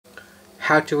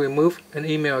how to remove an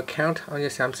email account on your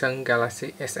Samsung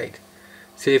Galaxy S8.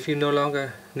 So if you no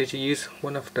longer need to use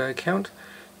one of the account,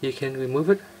 you can remove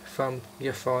it from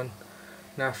your phone.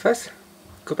 Now first,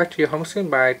 go back to your home screen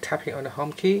by tapping on the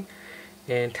home key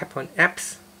and tap on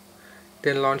apps,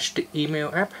 then launch the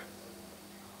email app.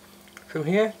 From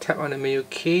here, tap on the menu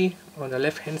key on the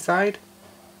left hand side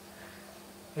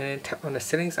and then tap on the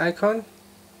settings icon.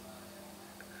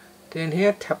 Then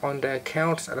here, tap on the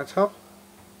accounts at the top.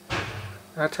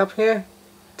 At the top here,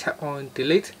 tap on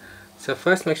delete. So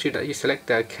first make sure that you select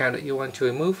the account that you want to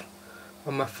remove.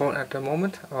 On my phone at the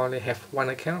moment I only have one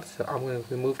account, so I'm going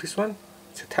to remove this one.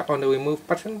 So tap on the remove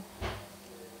button,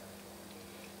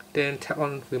 then tap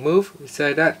on remove.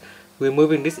 So that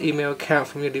removing this email account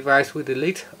from your device will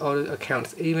delete all the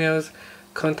account's emails,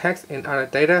 contacts and other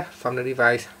data from the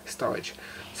device storage.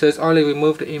 So it's only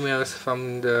remove the emails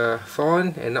from the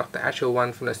phone and not the actual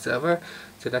one from the server,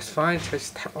 so that's fine.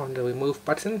 Just tap on the remove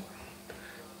button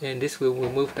and this will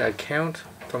remove the account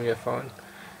from your phone,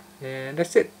 and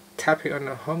that's it. Tapping on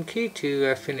the home key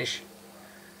to finish,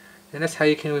 and that's how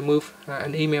you can remove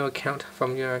an email account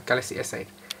from your Galaxy S8.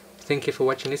 Thank you for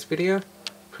watching this video.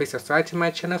 Please subscribe to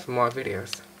my channel for more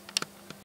videos.